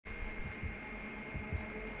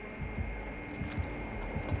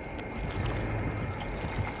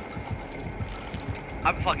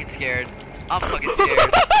I'm fucking scared. I'm fucking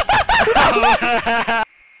scared.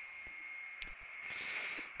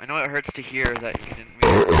 I know it hurts to hear that you didn't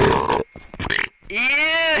really...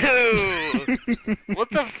 Ew! What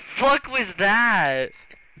the fuck was that?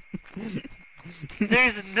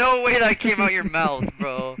 There's no way that came out your mouth,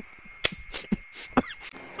 bro.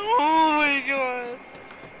 Oh my god.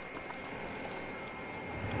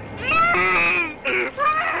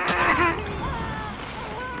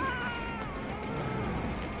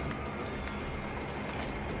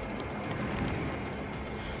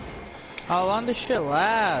 How long does shit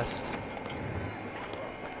last?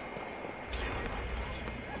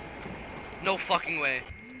 No fucking way.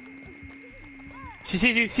 She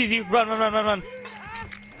sees you, run, run, run, run, run.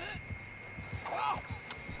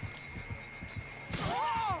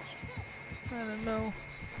 I don't know.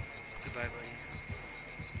 Goodbye, buddy.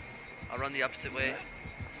 I'll run the opposite way.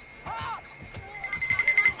 I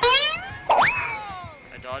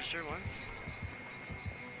dodged her once.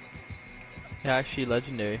 Yeah, actually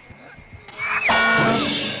legendary.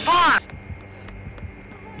 Fuck!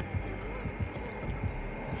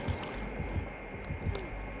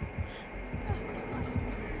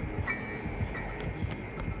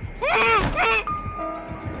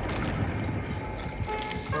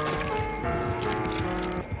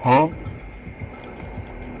 Huh?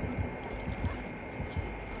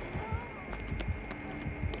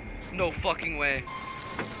 No fucking way.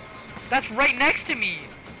 That's right next to me!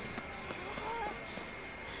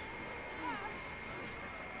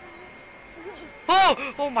 Oh!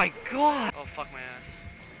 Oh my god! Oh fuck my ass.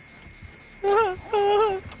 I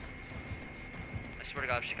swear to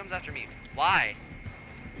god, if she comes after me, why?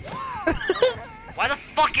 Why the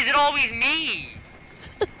fuck is it always me?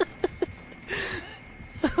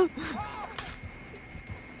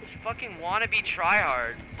 This fucking wannabe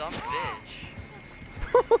tryhard, dumb bitch.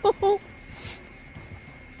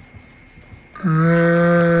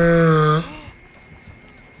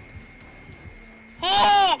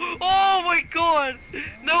 Oh! Oh my god!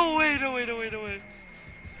 No way, no way, no way, no way.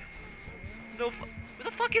 No fu- Who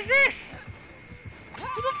the fuck is this?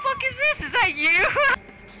 Who the fuck is this? Is that you?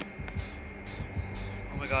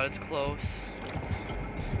 Oh my god, it's close.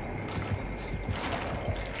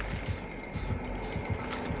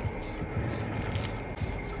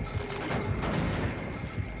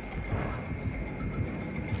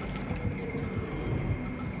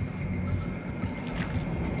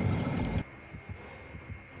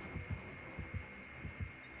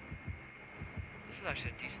 This is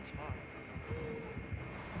actually a decent spot.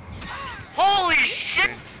 Holy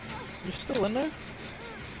shit! You're still in there?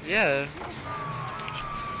 Yeah.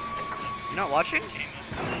 You're not watching?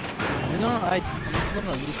 No, I.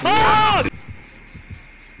 Ah!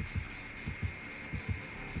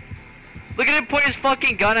 Look at him point his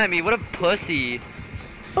fucking gun at me. What a pussy.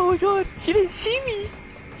 Oh my god, he didn't see me.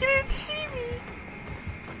 He didn't see me.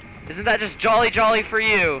 Isn't that just jolly jolly for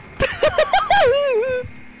you?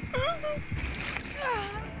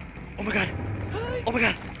 Oh my god. Oh my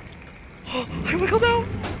god. Oh, I wiggled out.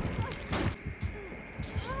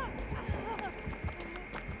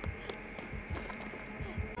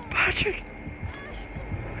 Patrick.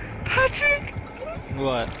 Patrick.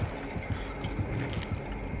 What?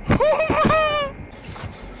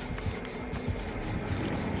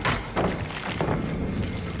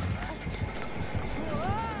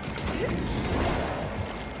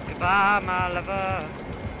 Goodbye, my lover.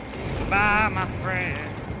 Goodbye, my friend.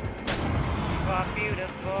 You are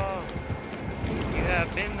beautiful. You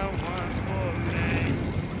have been the one for me.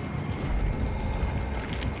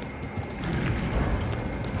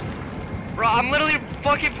 Bro, I'm literally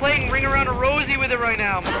fucking playing Ring Around a Rosie with it right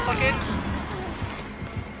now, motherfucking.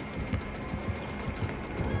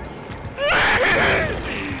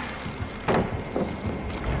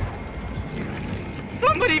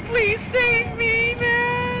 Somebody please save me,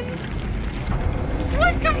 man!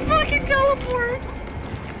 What the fucking teleports?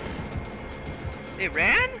 It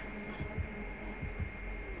ran?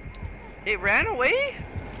 It ran away?